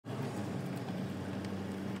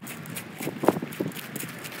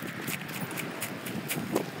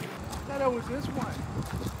thought it was this one.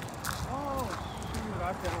 Oh, shoot,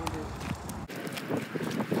 I found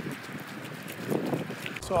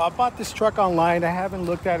it. So I bought this truck online. I haven't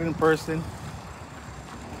looked at it in person.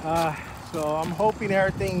 So I'm hoping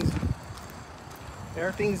everything's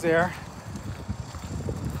there.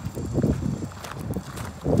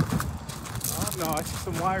 Oh no, I see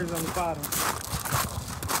some wires on the bottom.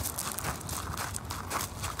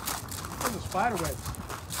 There's a spider web.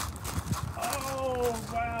 Oh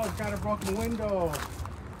wow, it's got a broken window.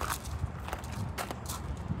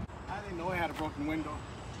 I didn't know it had a broken window.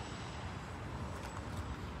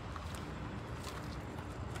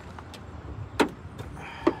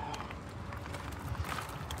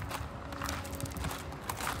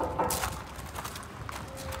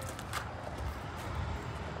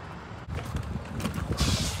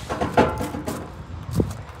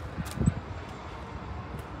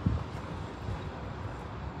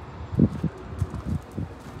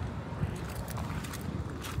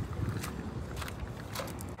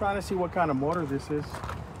 Trying to see what kind of motor this is.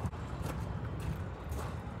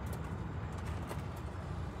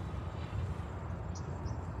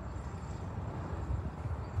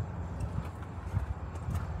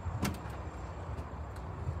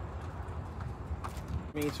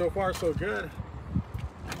 I mean, so far so good.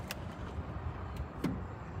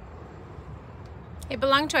 It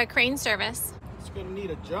belonged to a crane service. It's gonna need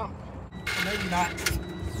a jump. Or maybe not.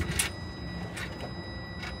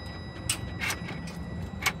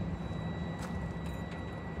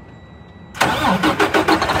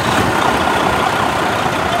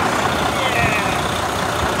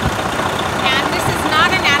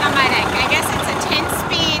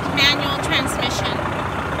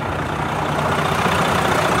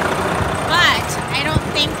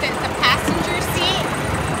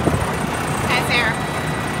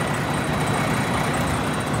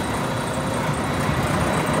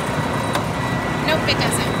 Nope, it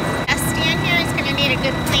doesn't. A stand here is going to need a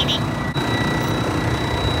good cleaning.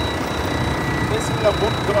 This is the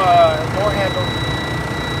door handle.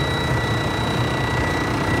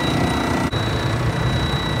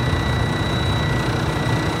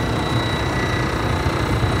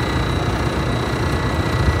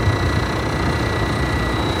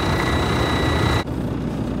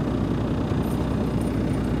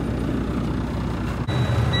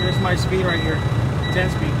 Here's my speed right here, 10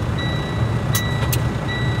 speed.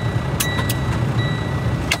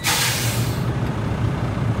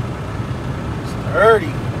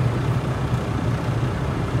 Dirty.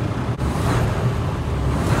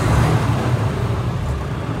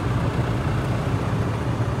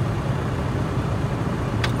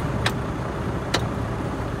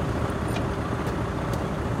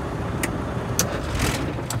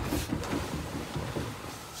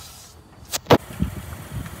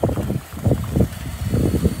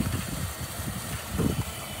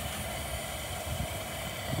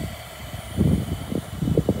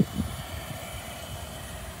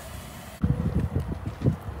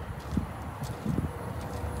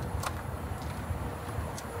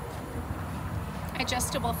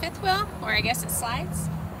 Adjustable fifth wheel, or I guess it slides.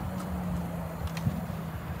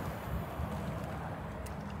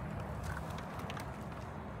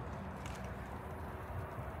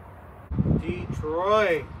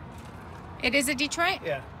 Detroit. It is a Detroit?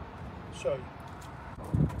 Yeah, I'll show you.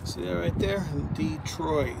 See that right there?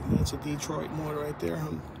 Detroit. That's a Detroit motor right there.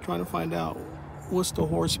 I'm trying to find out what's the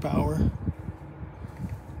horsepower.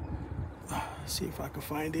 See if I can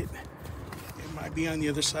find it. It might be on the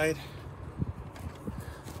other side.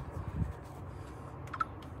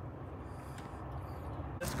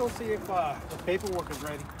 Let's go see if the paperwork is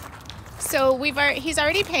ready. So he's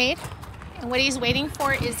already paid, and what he's waiting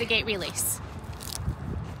for is the gate release.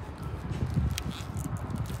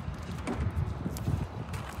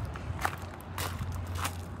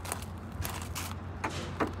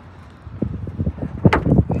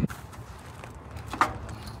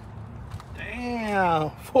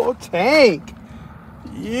 Damn, full tank.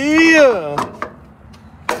 Yeah.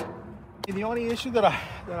 And the only issue that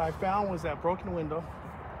I found was that broken window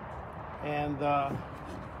and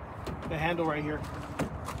the handle right here.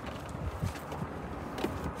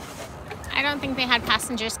 I don't think they had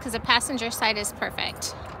passengers because the passenger side is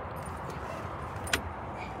perfect.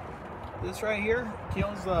 This right here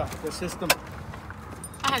kills the system.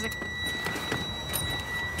 Oh, has a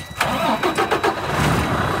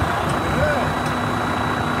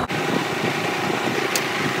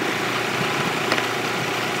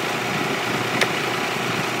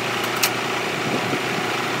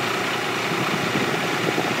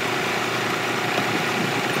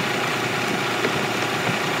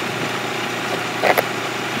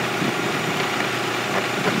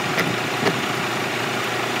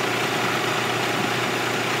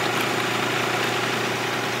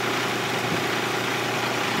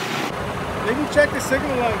Let me check the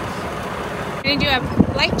signal lights. We're gonna do a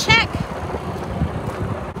light check.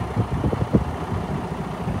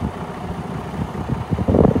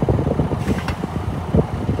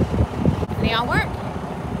 They all work.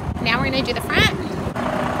 Now we're gonna do the front.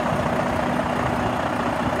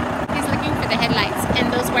 He's looking for the headlights,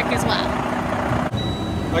 and those work as well.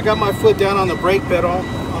 I got my foot down on the brake pedal.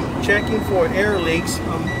 I'm checking for air leaks.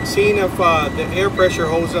 I'm seeing if the air pressure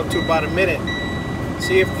holds up to about a minute.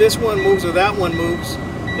 See if this one moves or that one moves.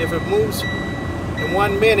 If it moves in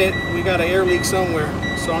 1 minute, we got an air leak somewhere.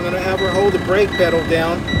 So I'm gonna have her hold the brake pedal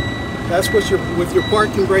down. That's what with your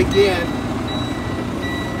parking brake in.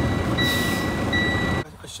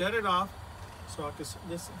 I shut it off so I can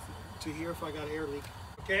listen to hear if I got an air leak.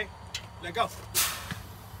 Okay, let go.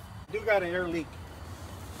 I do got an air leak.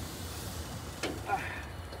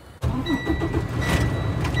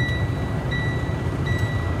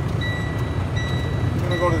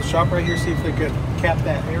 I'm gonna go to the shop right here, see if they could cap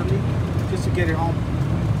that air leak, just to get it home.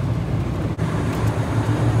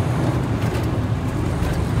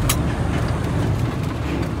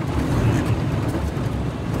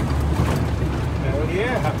 Hell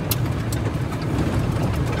yeah.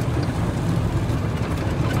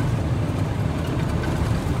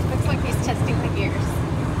 Looks like he's testing the gears.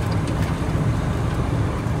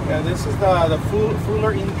 Yeah, this is the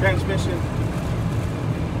Fuller in transmission.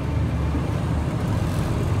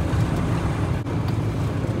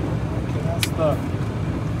 Okay, that's the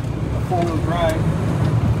four-wheel drive.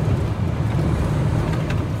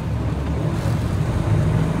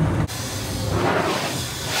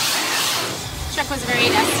 Truck was very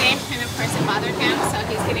dusty, and of course it bothered him, so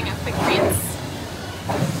he's getting a quick rinse.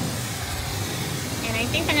 And I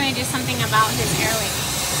think they're going to do something about his air leak.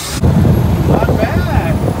 Not bad.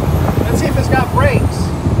 Let's see if it's got brakes.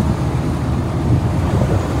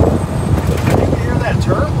 You can hear that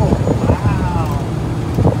turbo. Wow.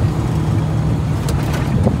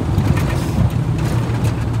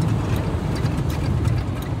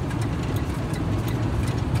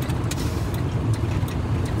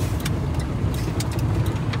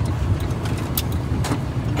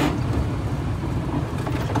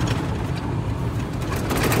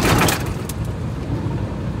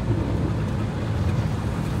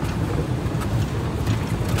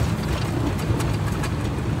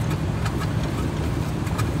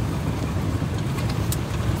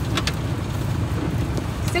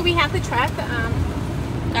 So we have the truck,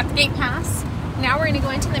 got the gate pass. Now we're going to go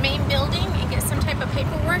into the main building and get some type of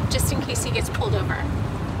paperwork just in case he gets pulled over.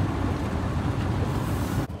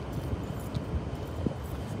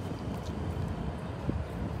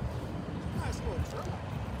 Nice little truck.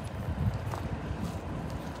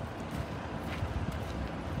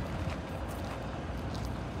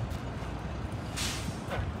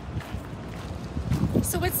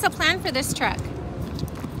 So what's the plan for this truck?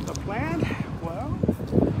 The plan? Well,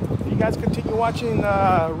 if you guys continue watching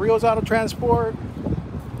Rios Auto Transport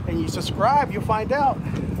and you subscribe, you'll find out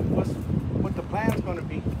what the plan's going to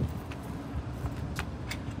be.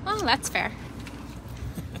 Oh, that's fair.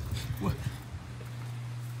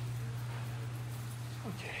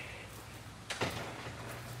 Okay.